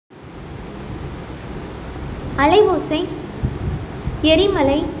அலைவோசை,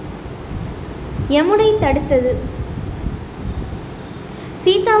 எரிமலை, யமுனை தடுத்தது.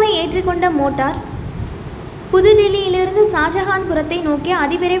 சீதாவை ஏற்றிக்கொண்ட மோட்டார் புதுடில்லியிலிருந்து ஷாஜஹான்புரத்தை நோக்கி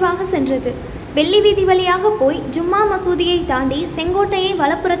அதிவிரைவாக சென்றது. வெள்ளி வீதி வழியாக போய் ஜும்மா மசூதியை தாண்டி செங்கோட்டையை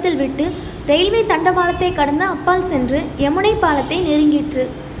வலப்புறத்தில் விட்டு ரயில்வே தண்டவாளத்தை கடந்து அப்பால் சென்று யமுனை பாலத்தை நெருங்கிற்று.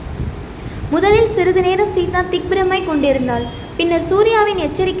 முதலில் சிறிது நேரம் சீதா திக்பிரமை கொண்டிருந்தாள். பின்னர் சூர்யாவின்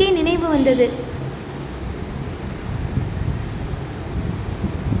எச்சரிக்கை நினைவு வந்தது.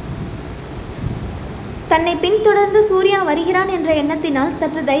 தன்னை பின்தொடர்ந்து சூர்யா வருகிறான் என்ற எண்ணத்தினால்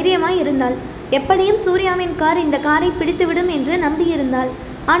சற்று தைரியமாய் இருந்தாள். எப்படியும் சூர்யாவின் கார் இந்த காரை பிடித்துவிடும் என்று நம்பியிருந்தாள்.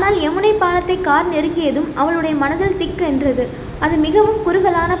 ஆனால் யமுனை பாலத்தை கார் நெருங்கியதும் அவளுடைய மனதில் திக்கு என்றது. அது மிகவும்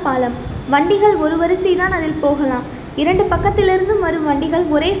குறுகலான பாலம். வண்டிகள் ஒரு வரிசைதான் அதில் போகலாம். இரண்டு பக்கத்திலிருந்தும் வரும் வண்டிகள்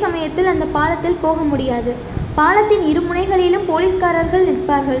ஒரே சமயத்தில் அந்த பாலத்தில் போக முடியாது. பாலத்தின் இரு முனைகளிலும் போலீஸ்காரர்கள்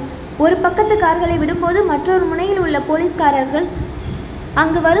நிற்பார்கள். ஒரு பக்கத்து கார்களை விடும்போது மற்றொரு முனையில் உள்ள போலீஸ்காரர்கள்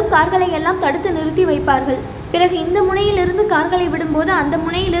அங்கு வரும் கார்களை எல்லாம் தடுத்து நிறுத்தி வைப்பார்கள். பிறகு இந்த முனையிலிருந்து கார்களை விடும்போது அந்த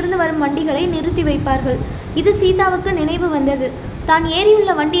முனையிலிருந்து வரும் வண்டிகளை நிறுத்தி வைப்பார்கள். இது சீதாவுக்கு நினைவு வந்தது. தான்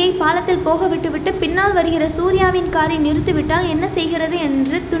ஏறியுள்ள வண்டியை பாலத்தில் போக விட்டுவிட்டு பின்னால் வருகிற சூர்யாவின் காரை நிறுத்திவிட்டால் என்ன செய்கிறது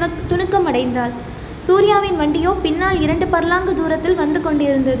என்று துணுக்கமடைந்தாள். சூர்யாவின் வண்டியோ பின்னால் 2 பர்லாங்கு தூரத்தில் வந்து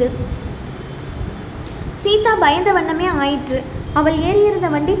கொண்டிருந்தது. சீதா பயந்த வண்ணமே ஆயிற்று. அவள் ஏறியிருந்த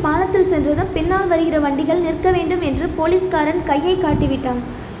வண்டி பாலத்தில் சென்றதும் பின்னால் வருகிற வண்டிகள் நிற்க வேண்டும் என்று போலீஸ்காரன் கையை காட்டிவிட்டான்.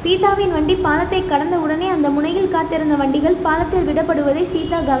 சீதாவின் வண்டி பாலத்தை கடந்த உடனே அந்த முனையில் காத்திருந்த வண்டிகள் பாலத்தில் விடப்படுவதை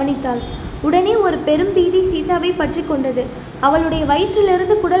சீதா கவனித்தாள். உடனே ஒரு பெரும் பீதி சீதாவை பற்றி கொண்டது. அவளுடைய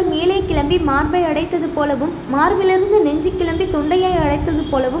வயிற்றிலிருந்து குடல் மேலே கிளம்பி மார்பை அடைத்தது போலவும் மார்பிலிருந்து நெஞ்சு கிளம்பி தொண்டையை அடைத்தது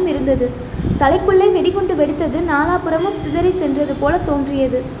போலவும் இருந்தது. தலைக்குள்ளே வெடிகுண்டு வெடித்தது நாலாபுறமும் சிதறி சென்றது போல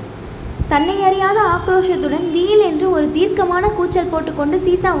தோன்றியது. தன்னை அறியாத ஆக்ரோஷத்துடன் வீல் என்று ஒரு தீர்க்கமான கூச்சல் போட்டுக்கொண்டு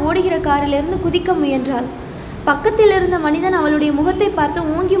சீதா ஓடுகிற காரிலிருந்து குதிக்க முயன்றாள். பக்கத்தில் இருந்த மனிதன் அவளுடைய முகத்தை பார்த்து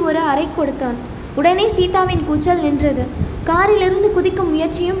ஓங்கி ஒரு அறை கொடுத்தான். உடனே சீதாவின் கூச்சல் நின்றது. காரிலிருந்து குதிக்கும்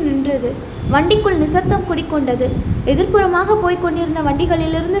முயற்சியும் நின்றது. வண்டிக்குள் நிசப்தம் குடிக்கொண்டது. எதிர்ப்புறமாக போய்க் கொண்டிருந்த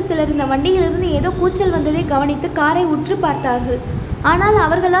வண்டிகளிலிருந்து சிலர் இந்த வண்டியிலிருந்து ஏதோ கூச்சல் வந்ததை கவனித்து காரை உற்று பார்த்தார்கள். ஆனால்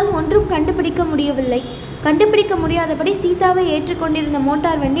அவர்களால் ஒன்றும் கண்டுபிடிக்க முடியவில்லை. கண்டுபிடிக்க முடியாதபடி சீதாவை ஏற்றிக்கொண்டிருந்த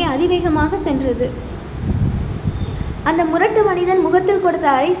மோட்டார் வண்டி அதிவேகமாக சென்றது. அந்த முரட்டு மனிதன் முகத்தில் கொடுத்த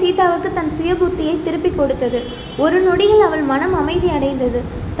அறை சீதாவுக்கு தன் சுயபுத்தியை திருப்பிக் கொடுத்தது. ஒரு நொடியில் அவள் மனம் அமைதி அடைந்தது.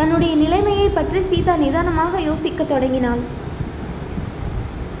 தன்னுடைய நிலைமையை பற்றி சீதா நிதானமாக யோசிக்க தொடங்கினாள்.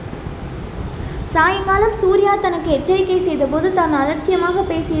 சாயங்காலம் சூர்யா தனக்கு எச்சரிக்கை செய்தபோது தான் அலட்சியமாக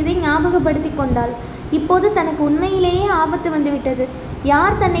பேசியதை ஞாபகப்படுத்தி கொண்டாள். இப்போது தனக்கு உண்மையிலேயே ஆபத்து வந்துவிட்டது.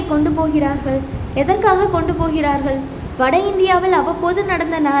 யார் தன்னை கொண்டு போகிறார்கள்? எதற்காக கொண்டு போகிறார்கள்? வட இந்தியாவில் அவ்வப்போது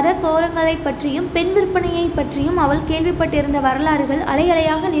நடந்த நர கோரங்களை பற்றியும் பெண் விற்பனையை பற்றியும் அவள் கேள்விப்பட்டிருந்த வரலாறுகள்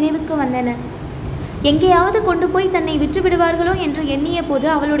அலையலையாக நினைவுக்கு வந்தன. எங்கேயாவது கொண்டு போய் தன்னை விற்றுவிடுவார்களோ என்று எண்ணிய போது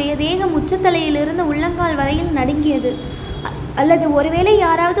அவளுடைய தேகம் உச்சத்தலையிலிருந்து உள்ளங்கால் வரையில் நடுங்கியது. அல்லது ஒருவேளை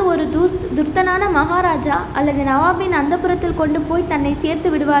யாராவது ஒரு துர்த்தனான மகாராஜா அல்லது நவாபின் அந்தப்புறத்தில் கொண்டு போய் தன்னை சேர்த்து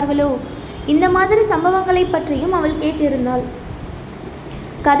விடுவார்களோ? இந்த மாதிரி சம்பவங்களை பற்றியும் அவள் கேட்டிருந்தாள்.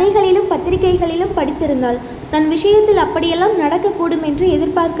 கதைகளிலும் பத்திரிகைகளிலும் படித்திருந்தாள். தன் விஷயத்தில் அப்படியெல்லாம் நடக்கக்கூடும் என்று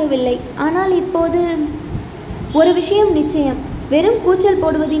எதிர்பார்க்கவில்லை. ஆனால் இப்போது ஒரு விஷயம் நிச்சயம். வெறும் கூச்சல்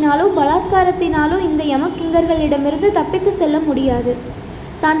போடுவதினாலோ பலாத்காரத்தினாலோ இந்த யமக்கிங்கர்களிடமிருந்து தப்பித்து செல்ல முடியாது.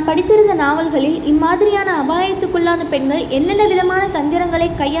 தான் படித்திருந்த நாவல்களில் இம்மாதிரியான அபாயத்துக்குள்ளான பெண்கள் என்னென்ன விதமான தந்திரங்களை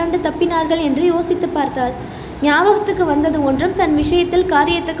கையாண்டு தப்பினார்கள் என்று யோசித்து பார்த்தாள். ஞாபகத்துக்கு வந்தது ஒன்றும் தன் விஷயத்தில்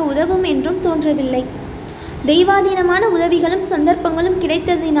காரியத்துக்கு உதவும் என்றும் தோன்றவில்லை. தெய்வாதீனமான உதவிகளும் சந்தர்ப்பங்களும்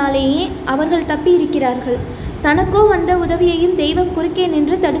கிடைத்ததினாலேயே அவர்கள் தப்பி இருக்கிறார்கள். தனக்கோ வந்த உதவியையும் தெய்வம் குறுக்கே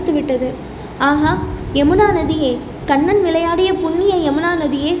நின்று தடுத்துவிட்டது. ஆஹா, யமுனா நதியே, கண்ணன் விளையாடிய புண்ணிய யமுனா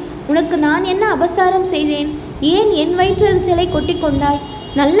நதியே, உனக்கு நான் என்ன அபசாரம் செய்தேன்? ஏன் என் வயிற்றெரிச்சலை கொட்டிக்கொண்டாய்?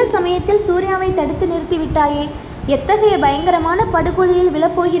 நல்ல சமயத்தில் சூர்யாவை தடுத்து நிறுத்திவிட்டாயே. எத்தகைய பயங்கரமான படுகொலியில்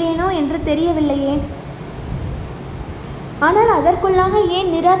விழப்போகிறேனோ என்று தெரியவில்லையே. ஆனால் அதற்குள்ளாக ஏன்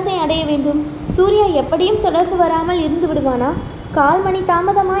நிராசை அடைய வேண்டும்? சூர்யா எப்படியும் தொடர்ந்து வராமல் இருந்து விடுவானா? 1/4 மணி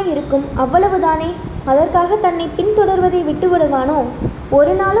தாமதமாய் இருக்கும், அவ்வளவுதானே. அதற்காக தன்னை பின்தொடர்வதை விட்டு விடுவானோ?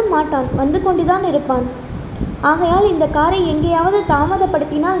 ஒரு நாளும் மாட்டான், வந்து கொண்டுதான் இருப்பான். ஆகையால் இந்த காரை எங்கேயாவது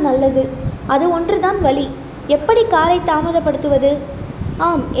தாமதப்படுத்தினால் நல்லது. அது ஒன்றுதான் வழி. எப்படி காரை தாமதப்படுத்துவது?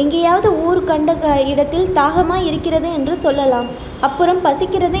 ஆம், எங்கேயாவது ஊர் கண்ட இடத்தில் தாகமாய் இருக்கிறது என்று சொல்லலாம். அப்புறம்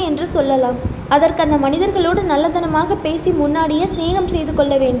பசிக்கிறது என்று சொல்லலாம். அதற்கு அந்த மனிதர்களோடு நல்லதனமாக பேசி முன்னாடியே சிநேகம் செய்து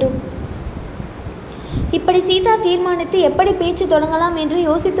கொள்ள வேண்டும். இப்படி சீதா தீர்மானித்து எப்படி பேச்சு தொடங்கலாம் என்று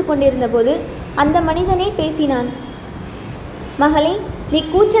யோசித்து கொண்டிருந்த போது அந்த மனிதனே பேசினான். மகளே, நீ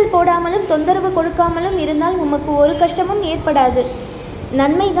கூச்சல் போடாமலும் தொந்தரவு கொடுக்காமலும் இருந்தால் உமக்கு ஒரு கஷ்டமும் ஏற்படாது.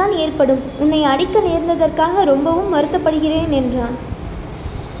 நன்மைதான் ஏற்படும். உன்னை அடிக்க நேர்ந்ததற்காக ரொம்பவும் வருத்தப்படுகிறேன் என்றான்.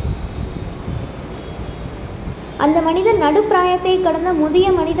 அந்த மனிதன் நடுப்பிராயத்தை கடந்த முதிய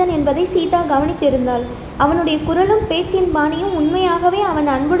மனிதன் என்பதை சீதா கவனித்திருந்தாள். அவனுடைய குரலும் பேச்சின் பாணியும் உண்மையாகவே அவன்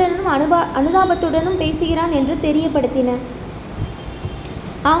அன்புடனும் அனுதாபத்துடனும் பேசுகிறான் என்று தெரியப்படுத்தின.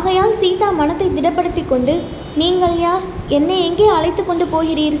 ஆகையால் சீதா மனத்தை திடப்படுத்தி கொண்டு, நீங்கள் யார்? என்னை எங்கே அழைத்து கொண்டு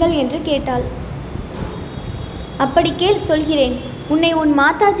போகிறீர்கள் என்று கேட்டாள். அப்படி கேள், சொல்கிறேன். உன்னை உன்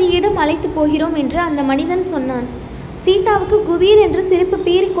மாதாஜியிடம் அழைத்து போகிறோம் என்று அந்த மனிதன் சொன்னான். சீதாவுக்கு குபீர் என்று சிரிப்பு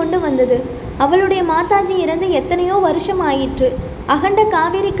பீறிக்கொண்டு வந்தது. அவளுடைய மாதாஜி இறந்து எத்தனையோ வருஷம் ஆயிற்று. அகண்ட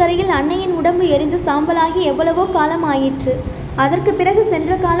காவேரி கரையில் அன்னையின் உடம்பு எரிந்து சாம்பலாகி எவ்வளவோ காலம் ஆயிற்று. அதற்கு பிறகு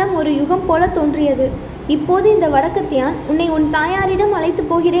சென்ற காலம் ஒரு யுகம் போல தோன்றியது. இப்போது இந்த வடக்கத்தியான் உன்னை உன் தாயாரிடம் அழைத்து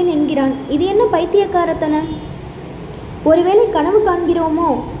போகிறேன் என்கிறான். இது என்ன பைத்தியக்காரத்தனம்? ஒருவேளை கனவு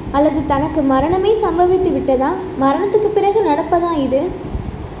காண்கிறோமோ, அல்லது தனக்கு மரணமே சம்பவித்து விட்டதா? மரணத்துக்கு பிறகு நடப்பதா இது?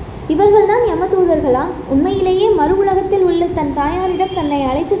 இவர்கள்தான் யமதூதர்களா? உண்மையிலேயே மறு உலகத்தில் உள்ள தன் தாயாரிடம் தன்னை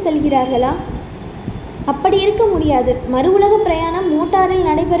அழைத்து செல்கிறார்களா? அப்படி இருக்க முடியாது. மறு உலக பிரயாணம் மோட்டாரில்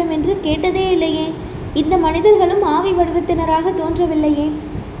நடைபெறும் என்று கேட்டதே இல்லையே. இந்த மனிதர்களும் ஆவி வடிவத்தினராக தோன்றவில்லையே.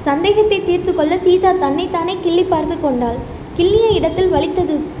 சந்தேகத்தை தீர்த்து கொள்ள சீதா தன்னைத்தானே கிள்ளி பார்த்து கொண்டாள். கிள்ளிய இடத்தில்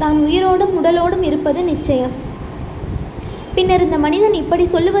வலித்தது. தான் உயிரோடும் உடலோடும் இருப்பது நிச்சயம். பின்னர் இந்த மனிதன் இப்படி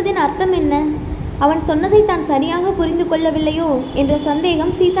சொல்லுவதின் அர்த்தம் என்ன? அவன் சொன்னதை தான் சரியாக புரிந்து கொள்ளவில்லையோ என்ற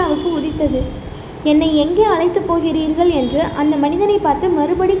சந்தேகம் சீதாவுக்கு உதித்தது. என்னை எங்கே அழைத்து போகிறீர்கள் என்று அந்த மனிதனை பார்த்து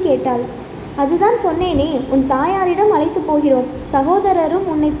மறுபடி கேட்டாள். அதுதான் சொன்னேனே, உன் தாயாரிடம் அழைத்து போகிறோம். சகோதரரும்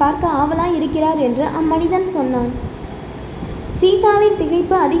உன்னை பார்க்க ஆவலாய் இருக்கிறார் என்று அம்மனிதன் சொன்னான். சீதாவின்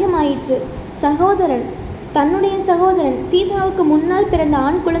திகைப்பு அதிகமாயிற்று. சகோதரன், தன்னுடைய சகோதரன். சீதாவுக்கு முன்னால் பிறந்த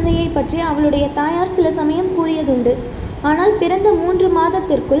ஆண் குழந்தையை பற்றி அவளுடைய தாயார் சில சமயம் கூறியதுண்டு. ஆனால் பிறந்த 3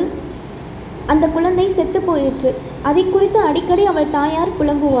 மாதத்திற்குள் அந்த குழந்தை செத்து போயிற்று. அதை குறித்து அடிக்கடி அவள் தாயார்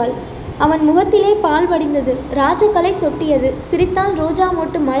புலம்புவாள். அவன் முகத்திலே பால் வடிந்தது. ராஜகலை சொட்டியது. சிரித்தால் ரோஜா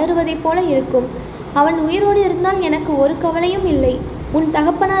மொட்டு மலருவதைப் போல இருக்கும். அவன் உயிரோடு இருந்தால் எனக்கு ஒரு கவலையும் இல்லை. உன்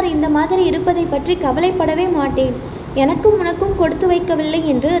தகப்பனார் இந்த மாதிரி இருப்பதை பற்றி கவலைப்படவே மாட்டேன். எனக்கும் உனக்கும் கொடுத்து வைக்கவில்லை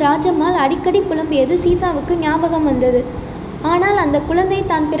என்று ராஜம்மாள் அடிக்கடி புலம்பியது சீதாவுக்கு ஞாபகம் வந்தது. ஆனால் அந்த குழந்தை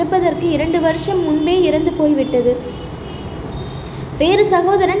தான் பிறப்பதற்கு 2 வருஷம் முன்பே இறந்து போய்விட்டது. வேறு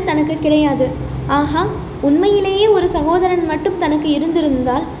சகோதரன் தனக்கு கிடையாது. ஆஹா, உண்மையிலேயே ஒரு சகோதரன் மட்டும் தனக்கு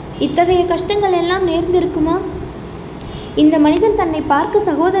இருந்திருந்தால் இத்தகைய கஷ்டங்கள் எல்லாம் நேர்ந்திருக்குமா? இந்த மனிதன் தன்னை பார்க்க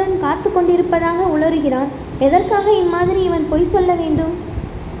சகோதரன் காத்து கொண்டிருப்பதாக உளறுகிறான். எதற்காக இம்மாதிரி இவன் பொய் சொல்ல வேண்டும்?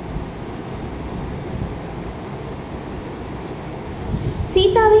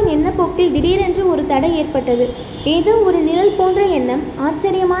 சீதாவின் எண்ணப்போக்கில் திடீரென்று ஒரு தடை ஏற்பட்டது. ஏதோ ஒரு நிழல் போன்ற எண்ணம்,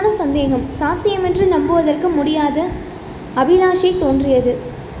 ஆச்சரியமான சந்தேகம், சாத்தியமென்று நம்புவதற்கு முடியாத அபிலாஷை தோன்றியது.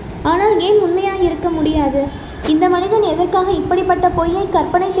 ஆனால் ஏன் உண்மையாயிருக்க முடியாது? இந்த மனிதன் எதற்காக இப்படிப்பட்ட பொய்யை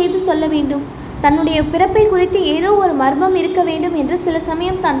கற்பனை செய்து சொல்ல வேண்டும்? தன்னுடைய பிறப்பை குறித்து ஏதோ ஒரு மர்மம் இருக்க வேண்டும் என்று சில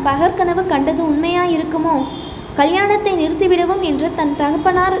சமயம் தான் பகற்கனவு கண்டது உண்மையாயிருக்குமோ? கல்யாணத்தை நிறுத்திவிடவும் என்று தன்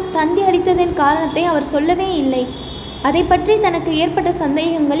தகப்பனார் தந்தி அடித்ததின் காரணத்தை அவர் சொல்லவே இல்லை. அதை பற்றி தனக்கு ஏற்பட்ட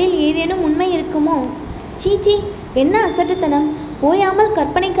சந்தேகங்களில் ஏதேனும் உண்மை இருக்குமோ? சீச்சி, என்ன அசட்டுத்தனம்! ஓயாமல்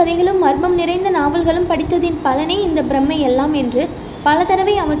கற்பனை கதைகளும் மர்மம் நிறைந்த நாவல்களும் படித்ததின் பலனே இந்த பிரம்மை எல்லாம் என்று பல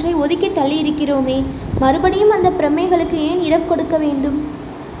தடவை அவற்றை ஒதுக்கி தள்ளியிருக்கிறோமே. மறுபடியும் அந்த பிரம்மைகளுக்கு ஏன் இடம் கொடுக்க வேண்டும்?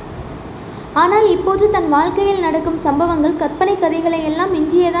 ஆனால் இப்போது தன் வாழ்க்கையில் நடக்கும் சம்பவங்கள் கற்பனை கதைகளை எல்லாம்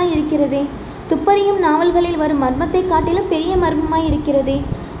மிஞ்சியதாய் இருக்கிறதே. துப்பறியும் நாவல்களில் வரும் மர்மத்தை காட்டிலும் பெரிய மர்மமாய் இருக்கிறதே.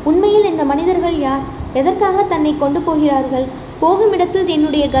 உண்மையில் இந்த மனிதர்கள் யார்? எதற்காக தன்னை கொண்டு போகிறார்கள்? போகும் இடத்தில்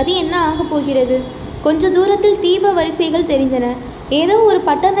என்னுடைய கதி என்ன ஆகப் போகிறது? கொஞ்ச தூரத்தில் தீப வரிசைகள் தெரிந்தன. ஏதோ ஒரு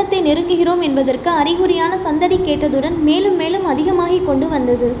பட்டணத்தை நெருங்குகிறோம் என்பதற்கு அறிகுறியான சந்தடி கேட்டதுடன் மேலும் மேலும் அதிகமாகி கொண்டு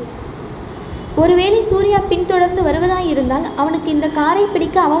வந்தது. ஒருவேளை சூர்யா பின்தொடர்ந்து வருவதாயிருந்தால் அவனுக்கு இந்த காரை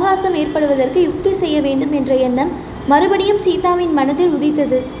பிடிக்க அவகாசம் ஏற்படுவதற்கு யுக்தி செய்ய வேண்டும் என்ற எண்ணம் மறுபடியும் சீதாவின் மனதில்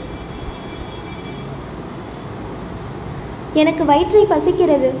உதித்தது. எனக்கு வயிற்றை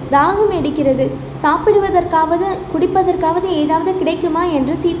பசிக்கிறது, தாகம் எடுக்கிறது, சாப்பிடுவதற்காவது குடிப்பதற்காவது ஏதாவது கிடைக்குமா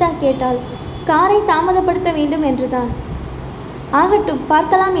என்று சீதா கேட்டாள். காரை தாமதப்படுத்த வேண்டும் என்றுதான். ஆகட்டும்,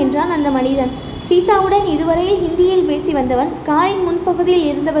 பார்க்கலாம் என்றான் அந்த மனிதன். சீதாவுடன் இதுவரையில் ஹிந்தியில் பேசி வந்தவன் காரின் முன்பகுதியில்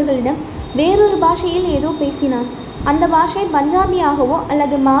இருந்தவர்களிடம் வேறொரு பாஷையில் ஏதோ பேசினான். அந்த பாஷை பஞ்சாபியாகவோ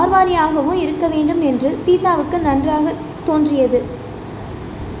அல்லது மார்வாரியாகவோ இருக்க வேண்டும் என்று சீதாவுக்கு நன்றாக தோன்றியது.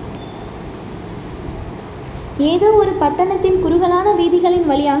 ஏதோ ஒரு பட்டணத்தின் குறுகலான வீதிகளின்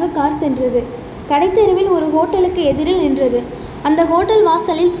வழியாக கார் சென்றது. கடைத்தெருவில் ஒரு ஹோட்டலுக்கு எதிரில் நின்றது. அந்த ஹோட்டல்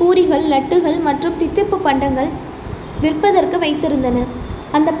வாசலில் பூரிகள், லட்டுகள் மற்றும் தித்திப்பு பண்டங்கள் விற்பதற்கு வைத்திருந்தன.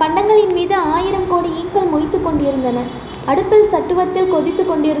 அந்த பண்டங்களின் மீது 1000 கோடி ஈக்கள் மொய்த்து கொண்டிருந்தன. அடுப்பில் சட்டுவத்தில் கொதித்து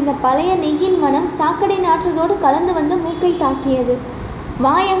கொண்டிருந்த பழைய நெய்யின் மனம் சாக்கடை நாற்றதோடு கலந்து வந்து மூக்கை தாக்கியது.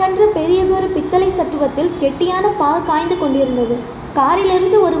 வாயகன்ற பெரியதொரு பித்தளை சட்டுவத்தில் கெட்டியான பால் காய்ந்து கொண்டிருந்தது.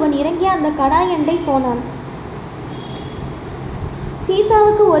 காரிலிருந்து ஒருவன் இறங்கி அந்த கடாயண்டை போனான்.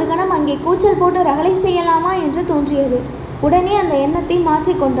 சீதாவுக்கு ஒரு கணம் அங்கே கூச்சல் போட்டு ரகளை செய்யலாமா என்று தோன்றியது. உடனே அந்த எண்ணத்தை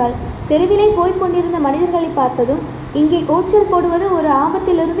மாற்றிக்கொண்டாள். தெருவிலே போய்க் கொண்டிருந்த மனிதர்களை பார்த்ததும் இங்கே கூச்சல் போடுவது ஒரு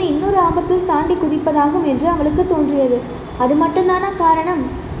ஆபத்திலிருந்து இன்னொரு ஆபத்தில் தாண்டி குதிப்பதாகும் என்று அவளுக்கு தோன்றியது. அது மட்டும்தானா காரணம்?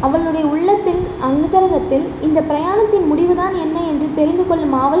 அவளுடைய உள்ளத்தின் அந்தரங்கத்தில் இந்த பிரயாணத்தின் முடிவுதான் என்ன என்று தெரிந்து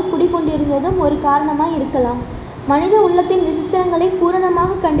கொள்ளும் ஆவல் குடிகொண்டிருந்ததும் ஒரு காரணமாய் இருக்கலாம். மனித உள்ளத்தின் விசித்திரங்களை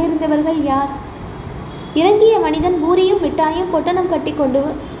பூரணமாக கண்டிருந்தவர்கள் யார்? இறங்கிய மனிதன் பூரியும் மிட்டாயும் பொட்டணம் கட்டி கொண்டு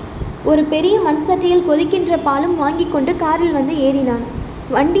ஒரு பெரிய மண் சட்டியில் கொதிக்கின்ற பாலும் வாங்கி கொண்டு காரில் வந்து ஏறினான்.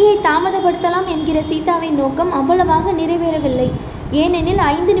 வண்டியை தாமதப்படுத்தலாம் என்கிற சீதாவின் நோக்கம் அவ்வளவாக நிறைவேறவில்லை. ஏனெனில்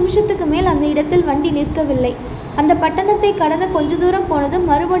 5 நிமிஷத்துக்கு மேல் அந்த இடத்தில் வண்டி நிற்கவில்லை. அந்த பட்டணத்தை கடந்த கொஞ்ச தூரம் போனதும்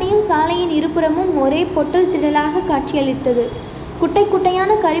மறுபடியும் சாலையின் இருபுறமும் ஒரே பொட்டல் திடலாக காட்சியளித்தது. குட்டை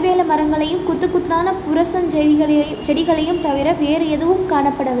குட்டையான கறிவேல மரங்களையும் குத்து குத்தான செடிகளையும் தவிர வேறு எதுவும்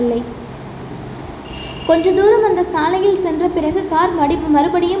காணப்படவில்லை. கொஞ்ச தூரம் அந்த சாலையில் சென்ற பிறகு கார்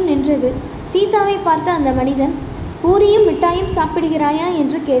மறுபடியும் நின்றது. சீதாவை பார்த்த அந்த மனிதன், பூரியும் மிட்டாயும் சாப்பிடுகிறாயா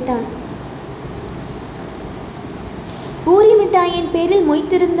என்று கேட்டான். பூரி மிட்டாயின் பேரில்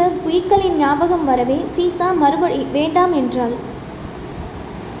மொய்த்திருந்த புய்க்களின் ஞாபகம் வரவே சீதா வேண்டாம் என்றாள்.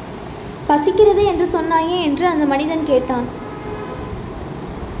 பசிக்கிறது என்று சொன்னாயே என்று அந்த மனிதன் கேட்டான்.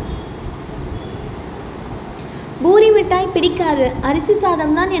 பூரி மிட்டாய் பிடிக்காது, அரிசி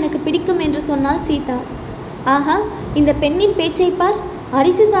சாதம்தான் எனக்கு பிடிக்கும் என்று சொன்னாள் சீதா. ஆஹா, இந்த பெண்ணின் பேச்சை பார்,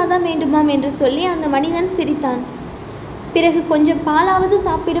 அரிசி சாதம் வேண்டுமாம் என்று சொல்லி அந்த மனிதன் சிரித்தான். பிறகு கொஞ்சம் பாலாவது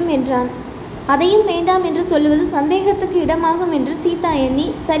சாப்பிடும் என்றான். அதையும் வேண்டாம் என்று சொல்லுவது சந்தேகத்துக்கு இடமாகும் என்று சீதா எண்ணி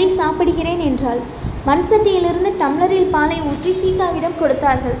சரி சாப்பிடுகிறேன் என்றாள். மண் சட்டியிலிருந்து டம்ளரில் பாலை ஊற்றி சீதாவிடம்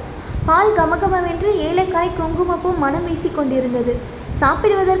கொடுத்தார்கள். பால் கமகமவென்று ஏலக்காய் குங்குமப்பூ மனம் வீசிக்கொண்டிருந்தது.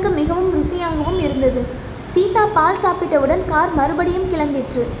 சாப்பிடுவதற்கு மிகவும் ருசியாகவும் இருந்தது. சீதா பால் சாப்பிட்டவுடன் கார் மறுபடியும்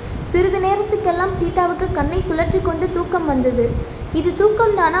கிளம்பிற்று. சிறிது நேரத்துக்கெல்லாம் சீதாவுக்கு கண்ணை சுழற்றி கொண்டு தூக்கம் வந்தது. இது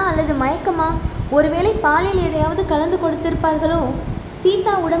தூக்கம்தானா அல்லது மயக்கமா? ஒருவேளை பாலில் எதையாவது கலந்து கொடுத்திருப்பார்களோ?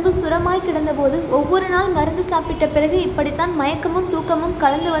 சீதா உடம்பு சுரமாய் கிடந்தபோது ஒவ்வொரு நாள் மருந்து சாப்பிட்ட பிறகு இப்படித்தான் மயக்கமும் தூக்கமும்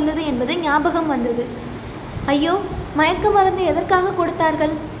கலந்து வந்தது என்பது ஞாபகம் வந்தது. ஐயோ, மயக்க மருந்து எதற்காக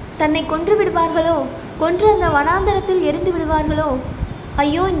கொடுத்தார்கள்? தன்னை கொன்று விடுவார்களோ? கொன்று அந்த வனாந்தரத்தில் எரிந்து விடுவார்களோ?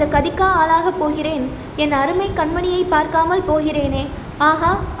 ஐயோ, இந்த கதிக்கா ஆளாக போகிறேன். என் அருமை கண்மணியை பார்க்காமல் போகிறேனே. ஆஹா,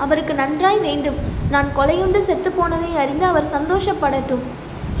 அவருக்கு நன்றாய் வேண்டும். நான் கொலையுண்டு செத்து போனதை அறிந்து அவர் சந்தோஷப்படட்டும்.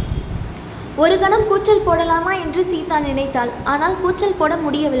 ஒரு கணம் கூச்சல் போடலாமா என்று சீதா நினைத்தாள். ஆனால் கூச்சல் போட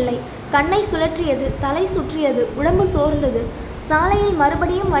முடியவில்லை. கண்ணை சுழற்றியது, தலை சுற்றியது, உடம்பு சோர்ந்தது. சாலையில்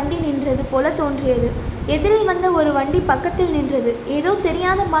மறுபடியும் வண்டி நின்றது போல தோன்றியது. எதிரில் வந்த ஒரு வண்டி பக்கத்தில் நின்றது. ஏதோ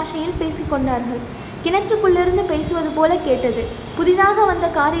தெரியாத பாஷையில் பேசிக்கொண்டார்கள். கிணற்றுக்குள்ளிருந்து பேசுவது போல கேட்டது. புதிதாக வந்த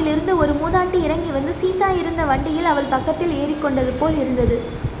காரிலிருந்து ஒரு மூதாட்டி இறங்கி வந்து சீதா இருந்த வண்டியில் அவள் பக்கத்தில் ஏறிக்கொண்டது போல் இருந்தது.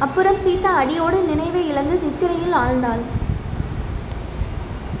 அப்புறம் சீதா அடியோடு நினைவை இழந்து நித்திரையில் ஆழ்ந்தாள்.